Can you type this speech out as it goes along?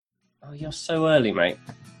Oh, you're so early, mate.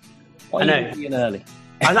 Why I know. are you being early?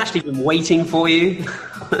 I've actually been waiting for you.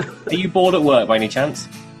 Are you bored at work by any chance?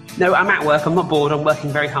 No, I'm at work. I'm not bored. I'm working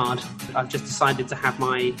very hard. I've just decided to have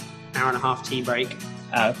my hour and a half tea break.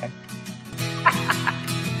 Oh, okay.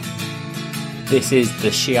 This is the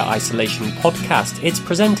Sheer Isolation Podcast. It's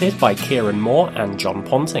presented by Kieran Moore and John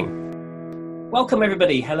Ponting. Welcome,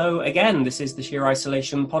 everybody. Hello again. This is the Sheer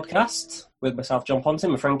Isolation Podcast with myself, John Ponting,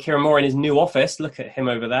 my friend Kieran Moore in his new office. Look at him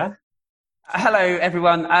over there. Hello,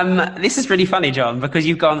 everyone. This is really funny, John, because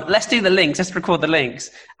you've gone, let's do the links, let's record the links.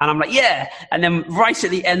 And I'm like, yeah. And then right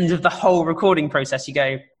at the end of the whole recording process, you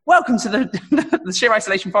go, welcome to the Sheer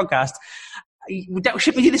Isolation Podcast.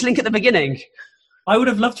 Should we do this link at the beginning? I would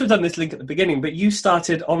have loved to have done this link at the beginning, but you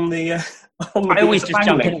started on the... I always just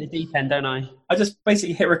jump in at the deep end, don't I? I just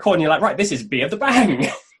basically hit record and you're like, right, this is Be of the Bang.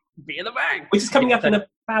 Be of the Bang. Which is coming up in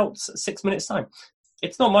about 6 minutes' time.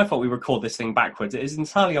 It's not my fault we record this thing backwards. It is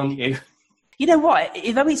entirely on you. You know what?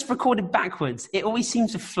 Though it's recorded backwards, it always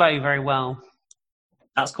seems to flow very well.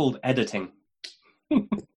 That's called editing.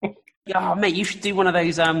 Oh, mate, you should do one of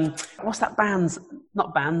those, what's that bands?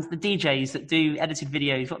 Not bands, the DJs that do edited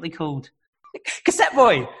videos. What are they called? Cassette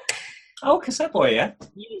Boy. Oh, Cassette Boy, yeah.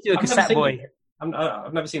 You need to do a Cassette Boy.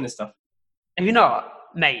 I've never seen this stuff. Have you not?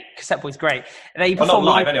 Mate, Cassette Boy's great. They well, not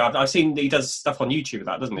live anyway. I've seen he does stuff on YouTube with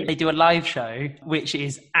that, doesn't he? They do a live show, which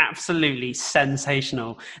is absolutely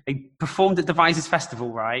sensational. They performed at Devices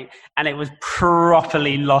Festival, right? And it was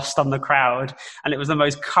properly lost on the crowd. And it was the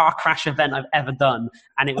most car crash event I've ever done.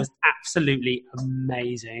 And it was absolutely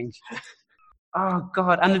amazing. Oh,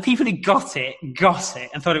 God. And the people who got it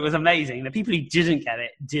and thought it was amazing. The people who didn't get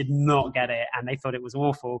it did not get it, and they thought it was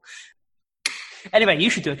awful. Anyway, you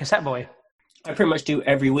should do a Cassette Boy. I pretty much do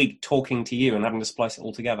every week talking to you and having to splice it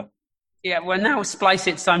all together. Yeah, well, now splice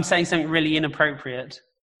it so I'm saying something really inappropriate.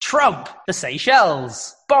 Trump, the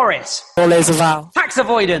Seychelles, Boris, tax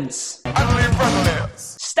avoidance,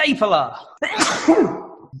 stapler,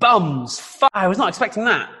 bums. I was not expecting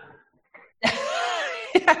that.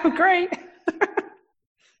 Yeah, great.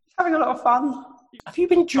 Having a lot of fun. Have you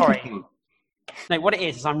been drinking? No, what it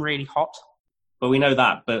is I'm really hot. Well, we know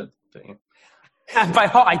that, but yeah. And by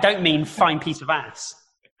hot, I don't mean fine piece of ass.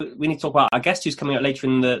 We need to talk about our guest who's coming up later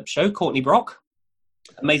in the show, Courtney Brock.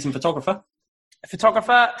 Amazing photographer.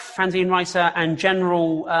 Photographer, fanzine writer, and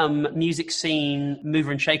general music scene mover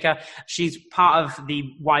and shaker. She's part of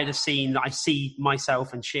the wider scene that I see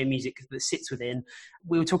myself and Sheer Music that sits within.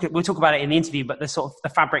 We'll talk about it in the interview, but the sort of the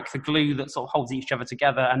fabric, the glue that sort of holds each other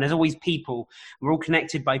together. And there's always people. We're all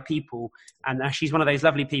connected by people. And she's one of those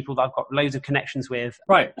lovely people that I've got loads of connections with.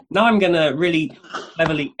 Right. Now I'm going to really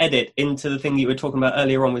heavily edit into the thing you were talking about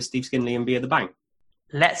earlier on with Steve Skinley and Be of the Bang.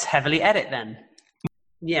 Let's heavily edit then.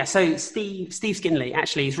 Yeah, so Steve Skinley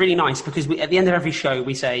actually is really nice because at the end of every show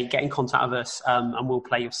we say get in contact with us and we'll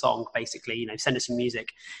play your song, basically, send us some music.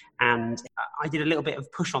 And I did a little bit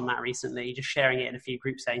of push on that recently, just sharing it in a few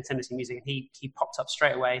groups saying send us some music, and he popped up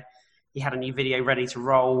straight away. He had a new video ready to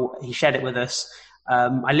roll. He shared it with us.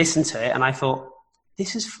 I listened to it and I thought,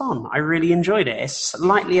 this is fun. I really enjoyed it. It's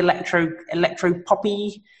slightly electro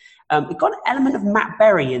poppy. It got an element of Matt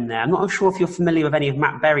Berry in there. I'm not sure if you're familiar with any of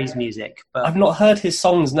Matt Berry's music, but I've not heard his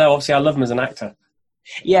songs. No, obviously I love him as an actor.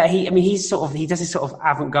 Yeah, he does this sort of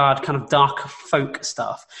avant-garde kind of dark folk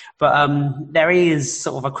stuff, but there is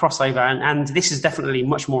sort of a crossover, and this is definitely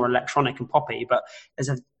much more electronic and poppy, but there's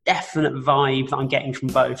a definite vibe that I'm getting from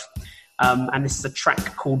both. And this is a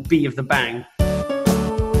track called Be of the Bang.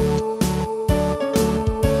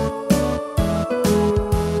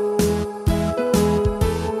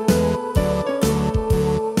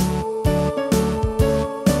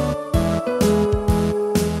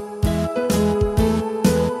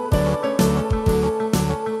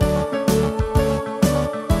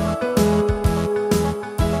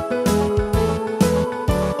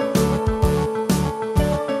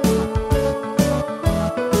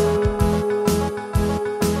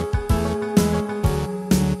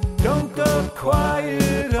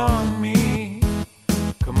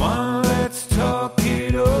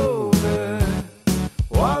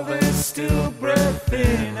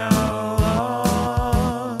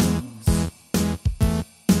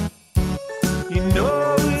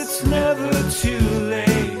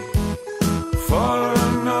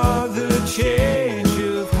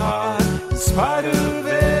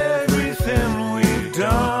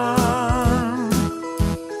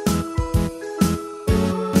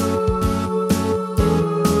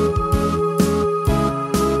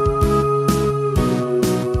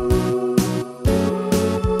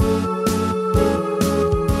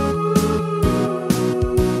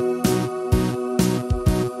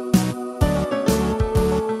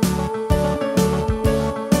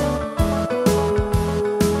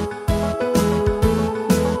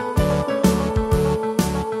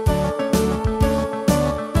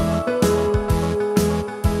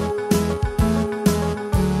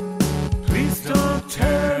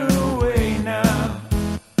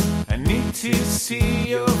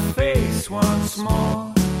 once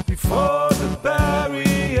more before the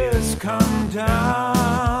barriers come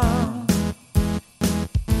down.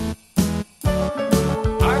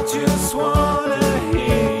 I just wanna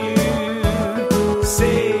hear you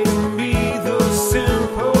say to me those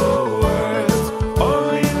simple words.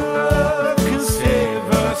 Only love can save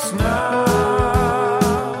us now.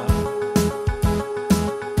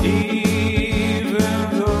 Even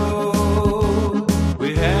though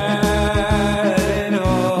we had it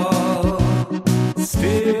all,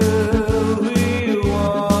 still we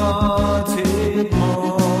wanted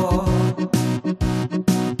more.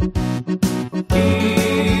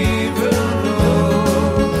 Even though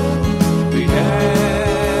we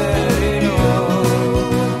had it all,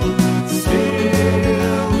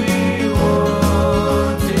 still we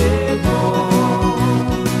wanted more.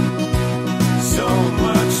 So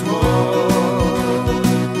much more,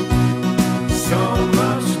 so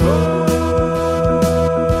much more.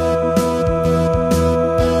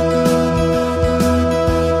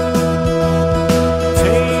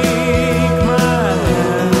 Take my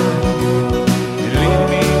hand and lead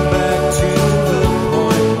me back to the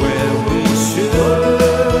point where we should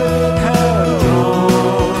have drawn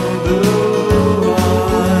the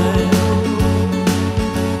line.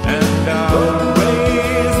 And I'll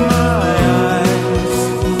raise my eyes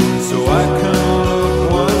so I can look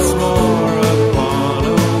once more upon a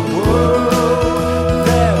world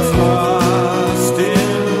that's lost in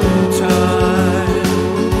time.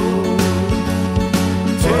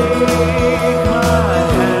 Take my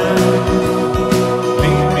hand,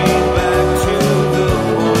 lead me back to the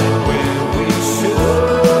point where we should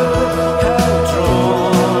have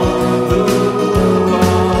drawn the line.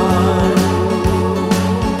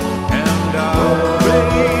 And I'll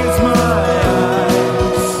raise my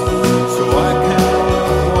eyes so I can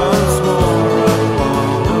look once more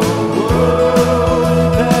upon a world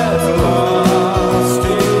that's lost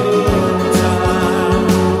in time.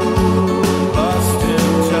 Lost in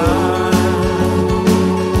time.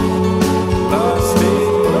 Lost in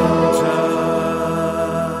time.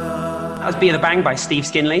 That was Be the Bang by Steve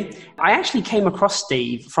Skinley. I actually came across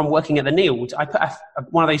Steve from working at the Nield. I put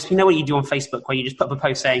one of those, you know what you do on Facebook where you just put up a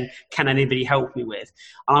post saying, can anybody help me with?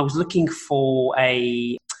 And I was looking for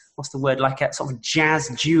a, what's the word, like a sort of jazz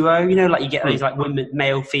duo, you know, like you get those like women,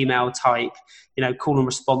 male, female type, you know, call and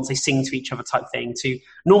response, they sing to each other type thing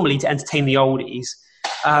normally to entertain the oldies.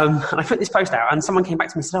 And I put this post out and someone came back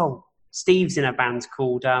to me and said, oh, Steve's in a band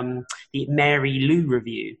called the Mary Lou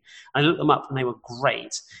Review. I looked them up and they were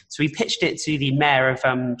great. So we pitched it to the mayor of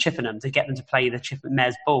Chippenham to get them to play the Chippenham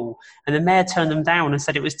Mayor's Ball. And the mayor turned them down and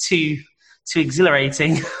said it was too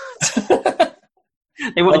exhilarating.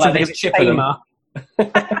 They wanted Well, that to is Chippenham.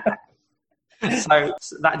 So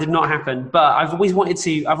that did not happen. But I've always wanted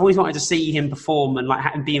to see him perform and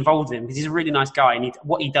like be involved in him because he's a really nice guy and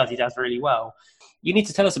what he does really well. You need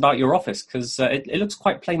to tell us about your office because it looks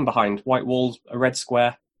quite plain behind. White walls, a red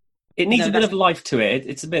square. It needs a bit of life to it.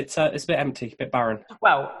 It's a bit empty, a bit barren.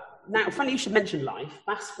 Well, now, funny you should mention life.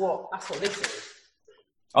 That's what this is.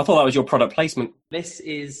 I thought that was your product placement. This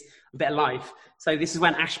is a bit of life. So this is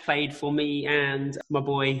when Ash played for me and my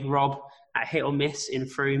boy Rob at Hit or Miss in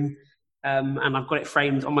Frome. And I've got it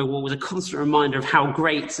framed on my wall as a constant reminder of how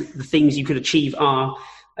great the things you could achieve are.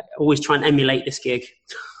 I always try and emulate this gig.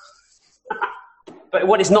 But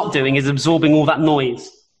what it's not doing is absorbing all that noise.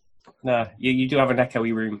 No, you do have an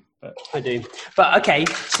echoey room. But I do. But okay,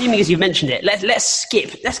 assuming as you've mentioned it, let's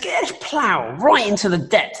plow right into the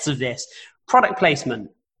depths of this. Product placement.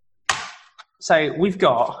 So we've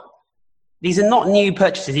got, these are not new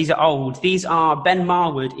purchases, these are old. These are Ben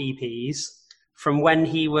Marwood EPs from when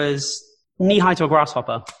he was knee-high to a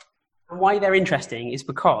grasshopper. And why they're interesting is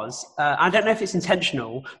because, I don't know if it's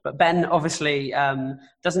intentional, but Ben obviously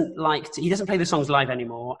doesn't play the songs live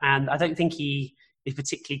anymore, and I don't think he is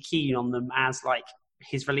particularly keen on them as like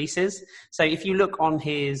his releases. So if you look on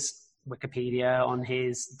his Wikipedia, on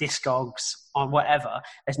his Discogs, on whatever,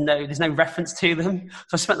 there's no reference to them.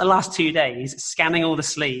 So I spent the last 2 days scanning all the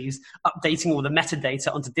sleeves, updating all the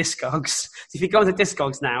metadata onto Discogs. So if you go onto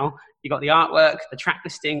Discogs now, you've got the artwork, the track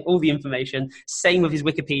listing, all the information. Same with his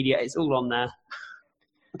Wikipedia, it's all on there.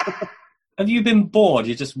 have you been bored?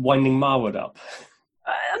 You're just winding Marwood up.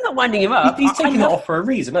 I'm not winding him up. He's taken it off for a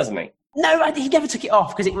reason, hasn't he? No, he never took it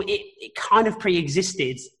off because it kind of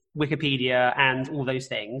pre-existed Wikipedia and all those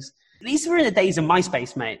things. These were in the days of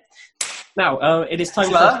MySpace, mate. Now, it is time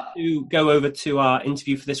for us to go over to our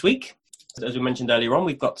interview for this week. As we mentioned earlier on,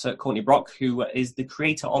 we've got Courtney Brock, who is the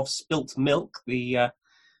creator of Spilt Milk.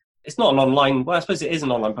 It's not an online, well, I suppose it is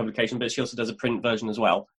an online publication, but she also does a print version as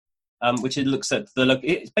well, which it looks at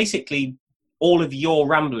it's basically all of your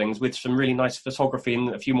ramblings with some really nice photography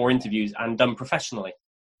and a few more interviews and done professionally.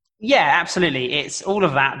 Yeah, absolutely. It's all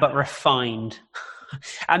of that, but refined.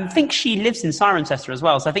 I think she lives in Cirencester as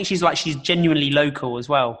well, so I think she's genuinely local as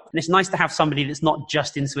well. And it's nice to have somebody that's not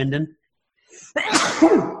just in Swindon.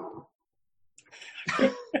 Sorry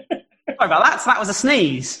about that. So that was a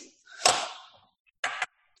sneeze.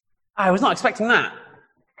 I was not expecting that.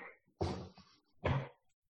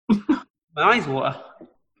 My eyes water.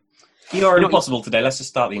 You are impossible today. Let's just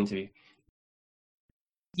start the interview.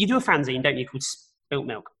 You do a fanzine, don't you, called Spilt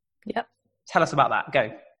Milk? Yep. Tell us about that.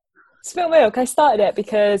 Go. Spilt Milk, I started it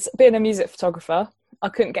because being a music photographer, I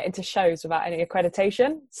couldn't get into shows without any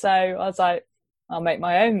accreditation. So I was like, I'll make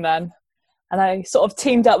my own then. And I sort of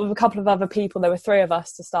teamed up with a couple of other people. There were 3 of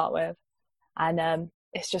us to start with. And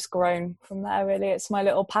it's just grown from there, really. It's my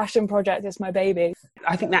little passion project. It's my baby.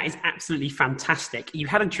 I think that is absolutely fantastic. You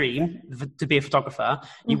had a dream to be a photographer.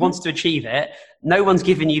 You wanted to achieve it. No one's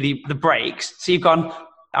given you the breaks. So you've gone,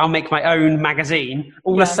 I'll make my own magazine.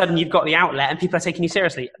 All of a sudden you've got the outlet and people are taking you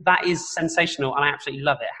seriously. That is sensational and I absolutely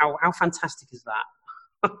love it. How fantastic is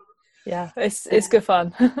that? Yeah, it's good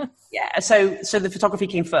fun. Yeah, so the photography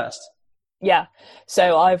came first. Yeah,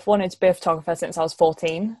 so I've wanted to be a photographer since I was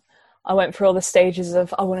 14. I went through all the stages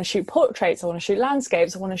of I want to shoot portraits, I want to shoot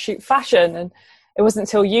landscapes, I want to shoot fashion. And it wasn't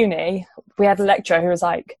until uni, we had a lecturer who was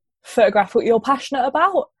like, photograph what you're passionate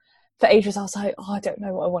about. For ages, I was like, I don't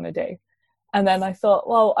know what I want to do. And then I thought,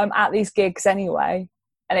 well, I'm at these gigs anyway.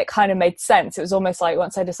 And it kind of made sense. It was almost like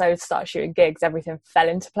once I decided to start shooting gigs, everything fell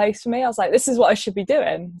into place for me. I was like, this is what I should be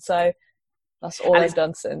doing. So that's all I've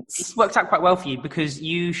done since. It's worked out quite well for you because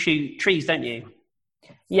you shoot trees, don't you?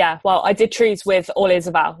 Yeah, well, I did trees with All Ears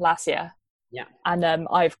About last year. Yeah. And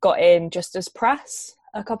I've got in just as press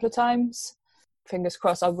a couple of times. Fingers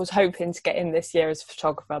crossed. I was hoping to get in this year as a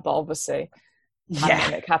photographer, but obviously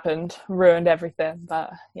pandemic happened, ruined everything.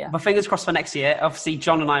 But yeah. But fingers crossed for next year. Obviously,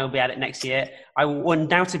 John and I will be at it next year. I will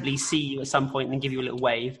undoubtedly see you at some point and give you a little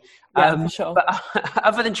wave. Yeah, for sure. But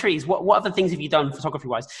other than trees, what other things have you done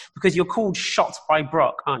photography-wise? Because you're called Shot by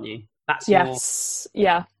Brock, aren't you? That's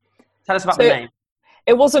yeah. Tell us about the name.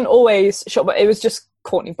 It wasn't always Shot, but it was just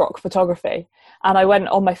Courtney Brock Photography. And I went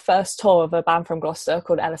on my first tour of a band from Gloucester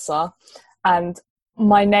called LSR, and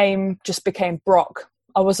my name just became Brock.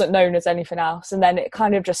 I wasn't known as anything else. And then it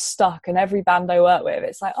kind of just stuck. And every band I work with,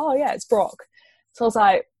 it's like, oh yeah, it's Brock. So I was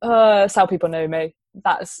like, that's how people know me.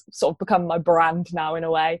 That's sort of become my brand now in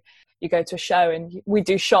a way. You go to a show and we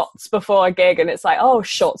do shots before a gig and it's like, oh,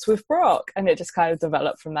 shots with Brock. And it just kind of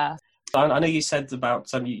developed from there. I know you said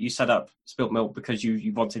about you set up Spilt Milk because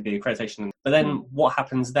you wanted the accreditation. But then what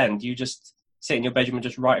happens then? Do you just sit in your bedroom and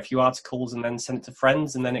just write a few articles and then send it to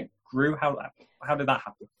friends and then it grew? How did that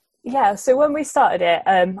happen? Yeah, so when we started it,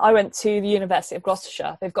 I went to the University of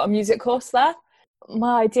Gloucestershire. They've got a music course there.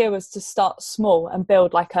 My idea was to start small and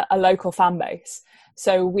build like a local fan base.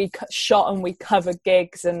 So we shot and we covered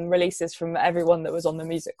gigs and releases from everyone that was on the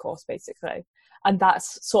music course, basically. And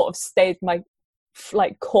that's sort of stayed my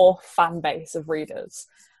like core fan base of readers.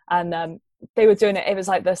 And they were doing it. It was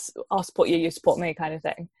like this, I'll support you, you support me kind of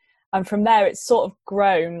thing. And from there, it's sort of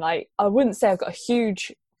grown. Like, I wouldn't say I've got a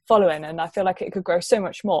huge following and I feel like it could grow so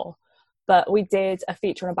much more. But we did a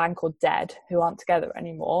feature on a band called Dead, who aren't together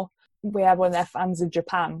anymore. We had one of their fans in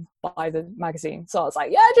Japan buy the magazine. So I was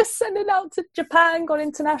like, yeah, just send it out to Japan, gone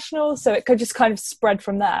international. So it could just kind of spread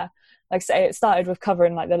from there. Like I say, it started with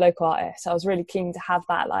covering like the local artists. I was really keen to have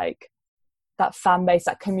that like that fan base,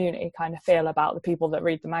 that community kind of feel about the people that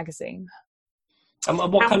read the magazine. And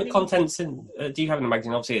what kind of contents do you have in the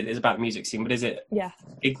magazine? Obviously, it is about the music scene, but is it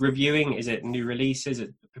big reviewing? Is it new releases? Is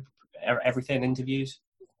it everything, interviews?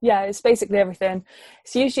 Yeah, it's basically everything.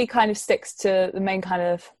 It usually kind of sticks to the main kind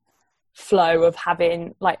of flow of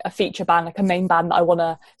having like a feature band, like a main band that I want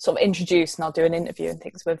to sort of introduce, and I'll do an interview and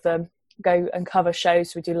things with them, go and cover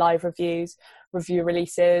shows. We do live reviews, review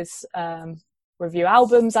releases, review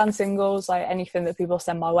albums and singles, like anything that people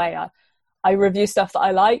send my way. I review stuff that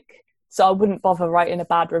I like. So I wouldn't bother writing a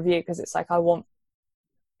bad review because it's like I want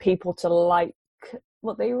people to like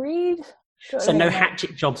what they read. So no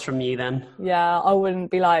hatchet jobs from you then? Yeah, I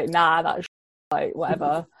wouldn't be like, nah, that's like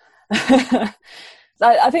whatever.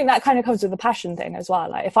 I think that kind of comes with the passion thing as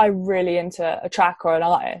well. Like if I'm really into a track or an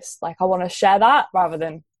artist, like I want to share that rather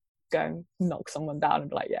than go and knock someone down and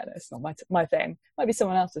be like, yeah, that's not my thing. Might be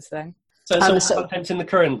someone else's thing. So what's content in the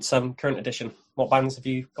current edition? What bands have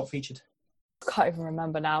you got featured? Can't even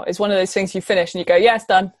remember now. It's one of those things you finish and you go, yeah, it's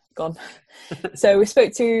done, gone. So we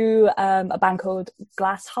spoke to a band called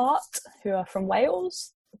Glass Heart, who are from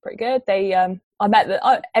Wales. pretty good. They I met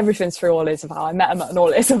everything's through All Is Val. I met them at an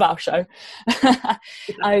All Is Val show.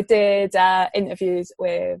 I did interviews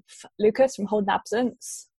with Lucas from Holden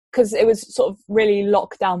Absence because it was sort of really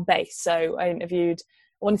lockdown based. So I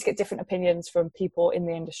wanted to get different opinions from people in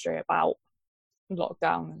the industry about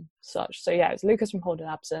lockdown and such. So yeah, it was Lucas from Holden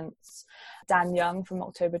Absence, Dan Young from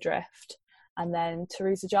October Drift, and then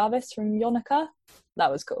Teresa Jarvis from Yonica.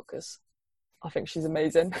 That was cool because I think she's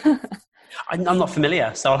amazing. I'm not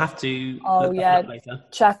familiar, so I'll have to look that up later.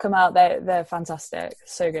 Check them out. They're fantastic.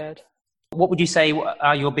 So good. What would you say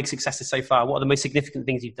are your big successes so far? What are the most significant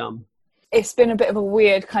things you've done? It's been a bit of a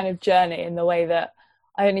weird kind of journey in the way that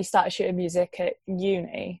I only started shooting music at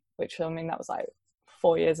uni, which I mean, that was like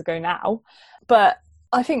 4 years ago now. But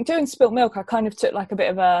I think doing Spilt Milk, I kind of took like a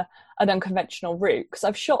bit of an unconventional route because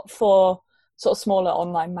I've shot for sort of smaller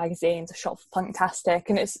online magazines. I shot for Punktastic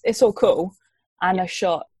and it's all cool. And I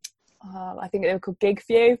shot, I think they were called Gig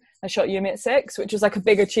View. I shot Yumi at 6, which was like a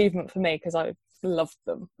big achievement for me because I loved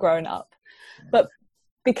them growing up. But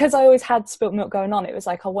because I always had Spilt Milk going on, it was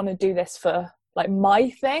like I want to do this for like my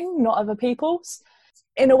thing, not other people's.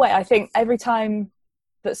 In a way, I think every time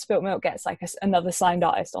that Spilt Milk gets like another signed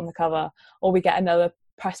artist on the cover, or we get another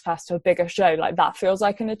press pass to a bigger show, like that feels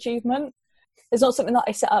like an achievement. It's not something that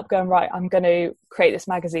I set up going, right, I'm going to create this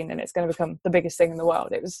magazine and it's going to become the biggest thing in the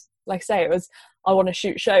world. It was, like I say, I want to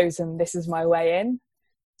shoot shows and this is my way in.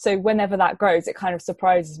 So whenever that grows, it kind of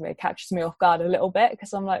surprises me, it catches me off guard a little bit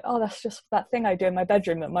because I'm like, oh, that's just that thing I do in my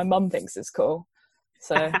bedroom that my mum thinks is cool.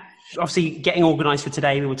 So obviously getting organised for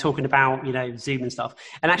today, we were talking about, Zoom and stuff.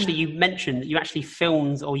 And actually you mentioned that you actually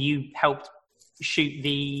filmed or you helped shoot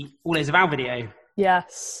the All Is Val video.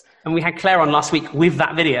 Yes. And we had Claire on last week with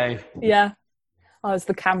that video. Yeah. I was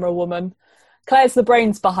the camera woman. Claire's the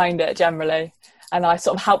brains behind it generally. And I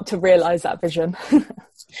sort of helped to realise that vision.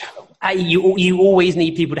 You always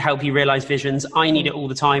need people to help you realise visions. I need it all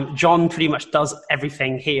the time. John pretty much does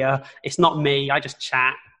everything here. It's not me. I just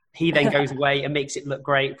chat. He then goes away and makes it look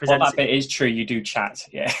great. Well, that bit is true. You do chat,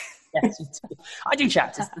 yeah. Yes, you do. I do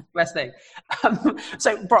chat. It's the best thing.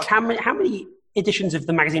 So, Brock, how many editions of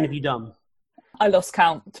the magazine have you done? I lost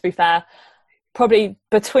count, to be fair. Probably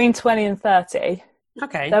between 20 and 30.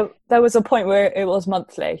 Okay. There was a point where it was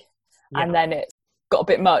monthly, and then it got a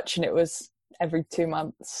bit much, and it was every 2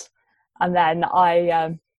 months. And then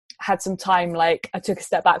I had some time, like I took a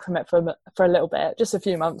step back from it for a little bit, just a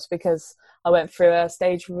few months, because I went through a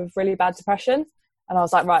stage with really bad depression, and I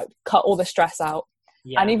was like, right, cut all the stress out.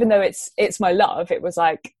 Yeah. And even though it's my love, it was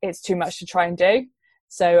like, it's too much to try and do.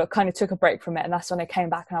 So I kind of took a break from it. And that's when I came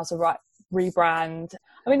back and I was like, right, rebrand.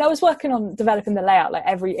 I mean, I was working on developing the layout. Like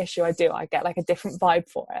every issue I do, I get like a different vibe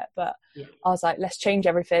for it. But I was like, let's change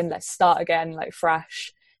everything. Let's start again, like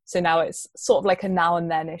fresh. So now it's sort of like a now and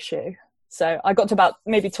then issue. So I got to about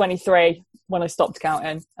maybe 23 when I stopped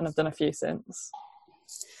counting, and I've done a few since.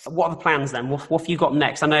 What are the plans then? What have you got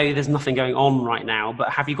next? I know there's nothing going on right now, but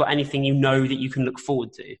have you got anything that you can look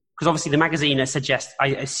forward to? Because obviously the magazine, I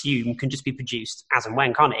assume, can just be produced as and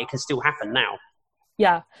when, can't it? It can still happen now.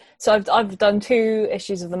 Yeah. So I've done 2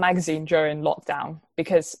 issues of the magazine during lockdown,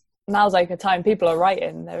 because now's like a time people are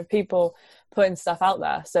writing. There are people putting stuff out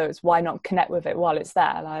there. So it's why not connect with it while it's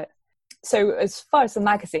there? Like, so as far as the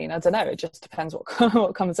magazine, I don't know, it just depends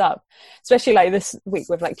what comes up, especially like this week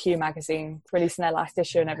with like Q Magazine releasing their last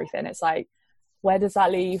issue and everything. It's like, where does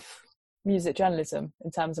that leave music journalism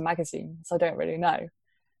in terms of magazines? I don't really know.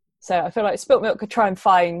 So I feel like Spilt Milk could try and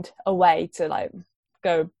find a way to like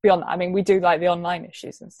go beyond that. I mean, we do like the online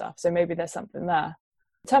issues and stuff, so maybe there's something there.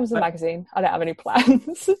 In terms of the magazine, I don't have any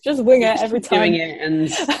plans. Just wing it every time. Doing it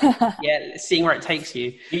and seeing where it takes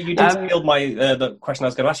you. You did field the question I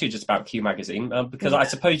was going to ask you just about Q Magazine, because I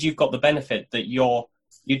suppose you've got the benefit that you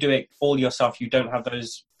do it all yourself. You don't have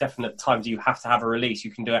those definite times you have to have a release.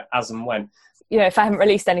 You can do it as and when. If I haven't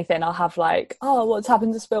released anything, I'll have like, oh, what's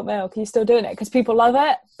happened to Spilt Milk? Are you still doing it? Because people love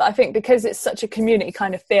it. But I think because it's such a community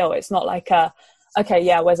kind of feel, it's not like okay,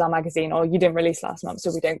 yeah, where's our magazine? Or you didn't release last month,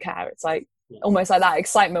 so we don't care. It's like almost like that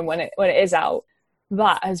excitement when it is out.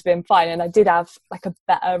 That has been fine. And I did have like a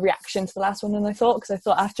better reaction to the last one than I thought, because I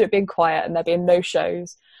thought after it being quiet and there being no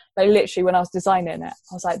shows, like literally when I was designing it,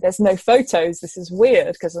 I was like, there's no photos. This is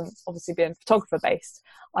weird, because I'm obviously being photographer based.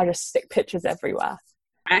 I just stick pictures everywhere.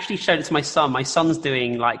 I actually showed it to my son. My son's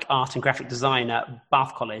doing like art and graphic design at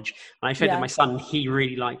Bath College, and I showed it to my son. He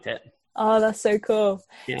really liked it. Oh, that's so cool.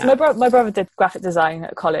 Yeah. So my brother did graphic design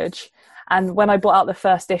at college, and when I bought out the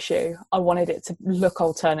first issue, I wanted it to look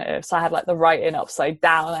alternative. So I had like the writing upside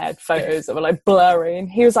down. I had photos that were like blurry, and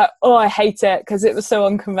he was like, oh, I hate it because it was so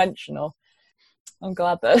unconventional. I'm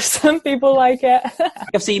glad that some people like it.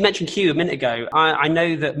 Obviously, you mentioned Q a minute ago. I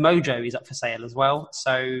know that Mojo is up for sale as well.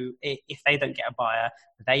 So if they don't get a buyer,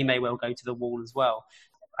 they may well go to the wall as well.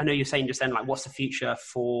 I know you're saying just then, like, what's the future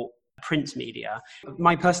for print media?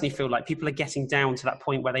 I personally feel like people are getting down to that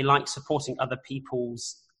point where they like supporting other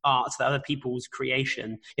people's art, other people's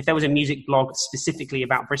creation. If there was a music blog specifically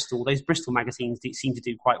about Bristol, those Bristol magazines seem to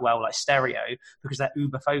do quite well, like Stereo, because they're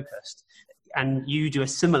uber focused. And you do a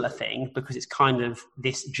similar thing because it's kind of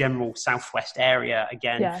this general southwest area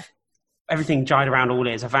again. Yeah. Everything Jide Around All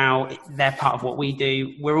Ears Avow, they're part of what we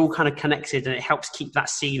do. We're all kind of connected, and it helps keep that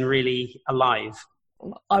scene really alive.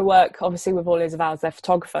 I work obviously with All Ears Avow as their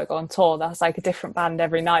photographer, go on tour. That's like a different band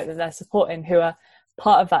every night that they're supporting who are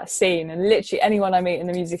part of that scene. And literally anyone I meet in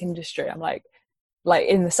the music industry, I'm like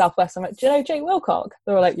in the southwest, I'm like, do you know Jake Wilcock?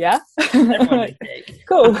 They were like, yeah. Like,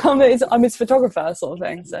 cool. I'm his photographer, sort of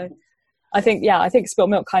thing. So I think Spilt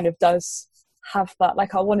Milk kind of does have that,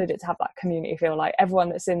 like, I wanted it to have that community feel, like everyone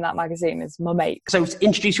that's in that magazine is my mate. So to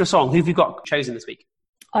introduce your song, who have you got chosen this week?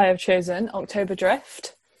 I have chosen October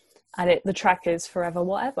Drift, and the track is Forever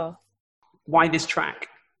Whatever. Why this track?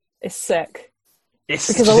 It's sick. It's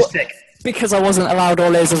sick. Because I wasn't allowed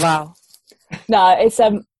All Ears Avow. No, it's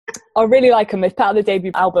I really like them. They put out the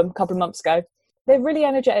debut album a couple of months ago. They're really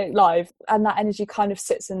energetic live, and that energy kind of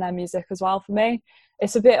sits in their music as well for me.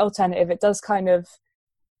 It's a bit alternative. It does kind of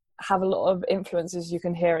have a lot of influences you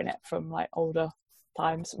can hear in it from like older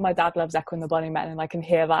times. My dad loves Echo and the Bunnymen, and I can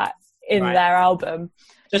hear that in their album.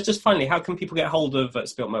 Just finally, how can people get hold of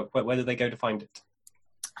Spilt Milk? Where do they go to find it?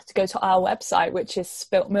 To go to our website, which is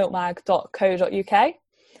spiltmilkmag.co.uk.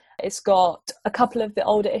 It's got a couple of the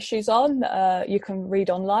older issues on you can read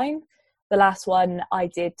online. The last one I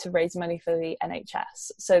did to raise money for the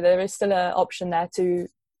NHS. So there is still an option there to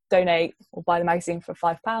donate or buy the magazine for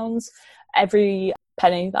 £5. Every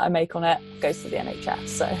penny that I make on it goes to the NHS.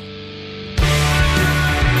 So.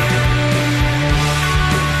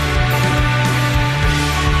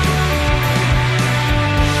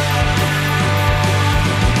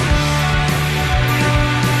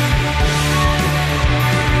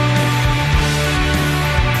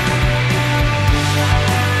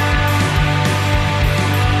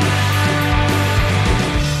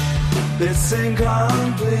 It's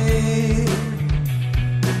incomplete,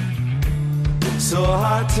 so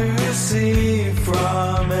hard to see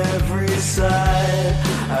from every side.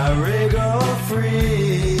 I wriggle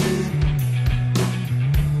free,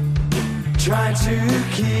 trying to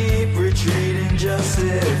keep retreating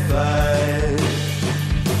justified.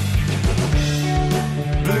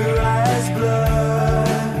 Blue eyes blur,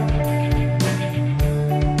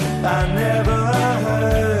 I never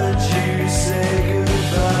heard you say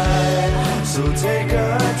goodbye, so take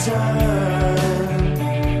a turn.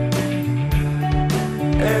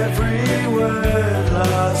 Every word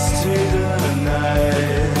lost to the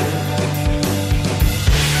night.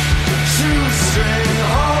 Shoestring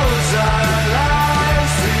holds our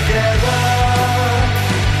lives together,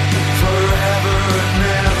 forever and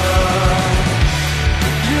ever.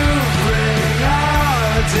 You bring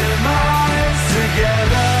our demise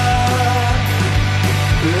together,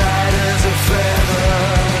 light as a feather.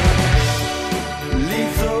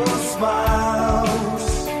 Lethal smiles,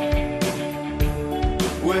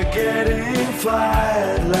 we're getting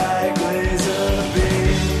fired like laser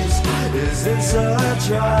beams. Is this a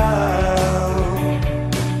trial?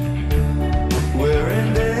 We're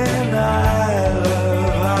in denial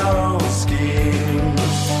of our own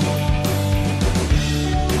schemes.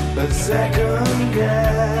 A second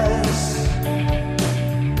guess,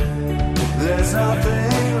 there's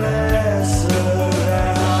nothing less than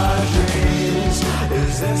our dreams.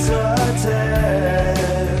 Is this a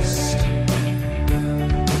test?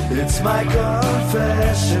 It's my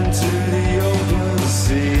confession to the open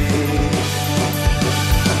sea.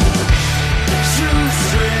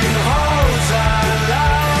 Shoestring holds our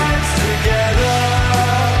lives together,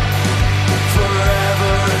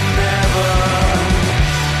 forever and ever.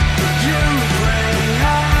 You bring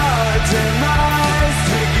our demise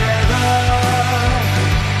together,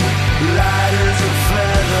 light as a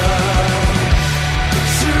feather.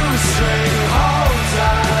 Shoestring holds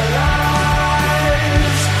our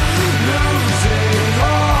lives, losing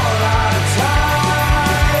all our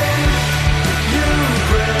ties.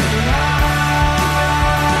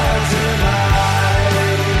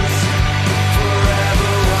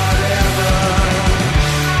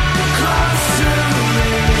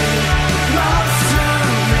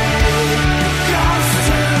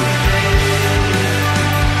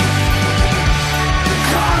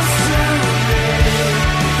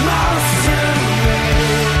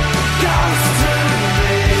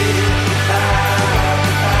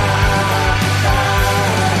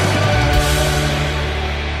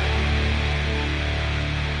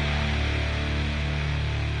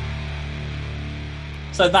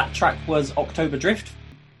 So that track was October Drift.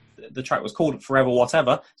 The track was called Forever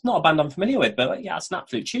Whatever. It's not a band I'm familiar with, but yeah, it's an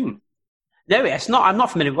absolute tune. No, it's not. I'm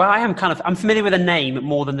not familiar. Well, I'm familiar with the name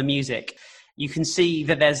more than the music. You can see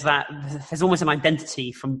that there's almost an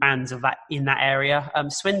identity from bands of that in that area.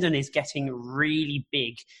 Swindon is getting really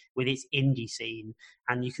big with its indie scene,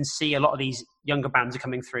 and you can see a lot of these younger bands are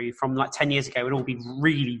coming through from like 10 years ago. It would all be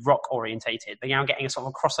really rock orientated. They're now getting a sort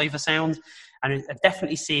of a crossover sound, and are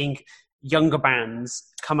definitely seeing younger bands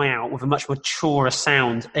coming out with a much maturer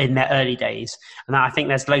sound in their early days. And I think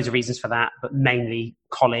there's loads of reasons for that, but mainly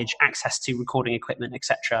college, access to recording equipment,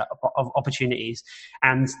 etc., of opportunities.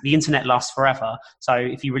 And the internet lasts forever. So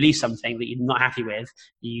if you release something that you're not happy with,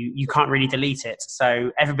 you can't really delete it.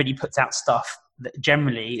 So everybody puts out stuff that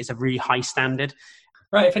generally is a really high standard.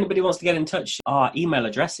 Right, if anybody wants to get in touch, our email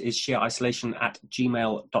address is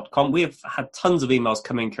sheerisolation@gmail.com. We have had tons of emails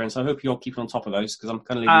coming, Kieran, so I hope you're keeping on top of those, because I'm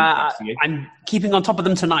going to leave them to you. I'm keeping on top of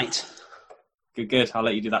them tonight. Good. I'll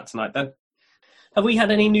let you do that tonight then. Have we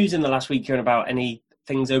had any news in the last week, Kieran, about any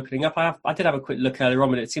things opening up? I did have a quick look earlier on,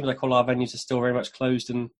 but it seems like all our venues are still very much closed.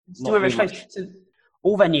 And still very much closed. So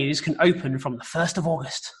all venues can open from the 1st of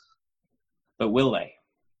August. But will they?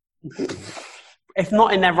 If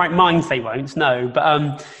not in their right minds, they won't. No, but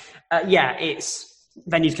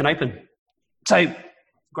venues can open. So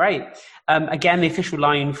great. Again, the official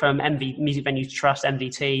line from Music Venues Trust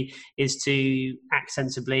 (MVT) is to act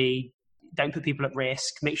sensibly. Don't put people at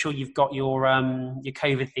risk. Make sure you've got your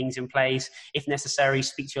COVID things in place. If necessary,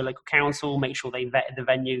 speak to your local council. Make sure they vetted the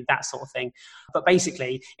venue. That sort of thing. But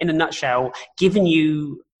basically, in a nutshell, giving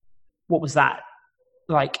you what was that,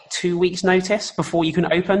 like 2 weeks' notice before you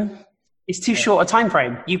can open. It's too short a time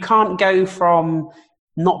frame. You can't go from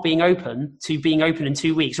not being open to being open in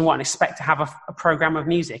 2 weeks and expect to have a program of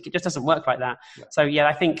music. It just doesn't work like that. Yeah. So,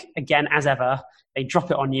 I think, again, as ever, they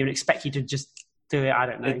drop it on you and expect you to just do it. I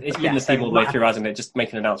don't know. It's been the same all the way through, hasn't it? Just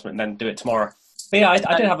make an announcement and then do it tomorrow. But yeah, I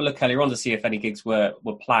did have a look earlier on to see if any gigs were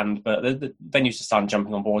planned, but the venues just aren't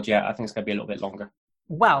jumping on board yet. I think it's going to be a little bit longer.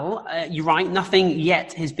 Well, you're right. Nothing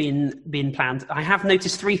yet has been planned. I have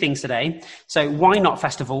noticed 3 things today. So Why Not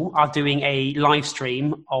Festival are doing a live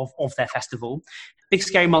stream of their festival. Big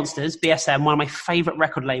Scary Monsters, BSM, one of my favourite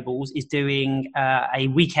record labels, is doing a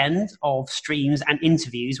weekend of streams and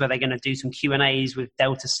interviews where they're going to do some Q&As with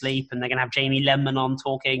Delta Sleep, and they're going to have Jamie Lemon on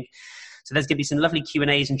talking. So there's going to be some lovely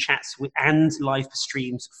Q&As and chats and live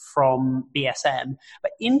streams from BSM.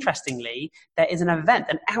 But interestingly, there is an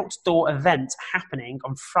outdoor event happening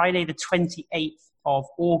on Friday the 28th of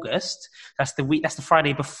August. That's the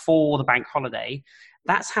Friday before the bank holiday.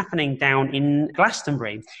 That's happening down in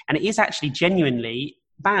Glastonbury. And it is actually genuinely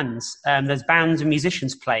bands. There's bands and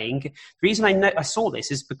musicians playing. The reason I saw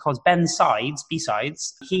this is because Ben Sides,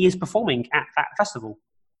 B-Sides, he is performing at that festival.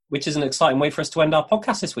 Which is an exciting way for us to end our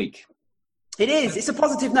podcast this week. It is. It's a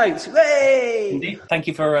positive note. Hey! Indeed. Thank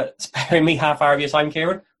you for sparing me half hour of your time,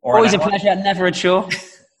 Kieran. Always a pleasure. Never a chore.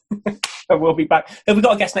 We'll be back. Have we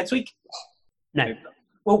got a guest next week? No.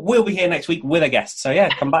 Well, we'll be here next week with a guest. So,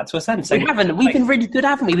 come back to us then. We haven't. We've been really good,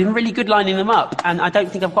 haven't we? We've been really good lining them up. And I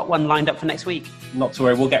don't think I've got one lined up for next week. Not to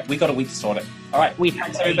worry. We've got a week to sort it. All right.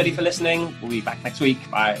 Thanks, everybody, for listening. We'll be back next week.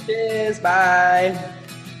 Bye. Cheers. Bye.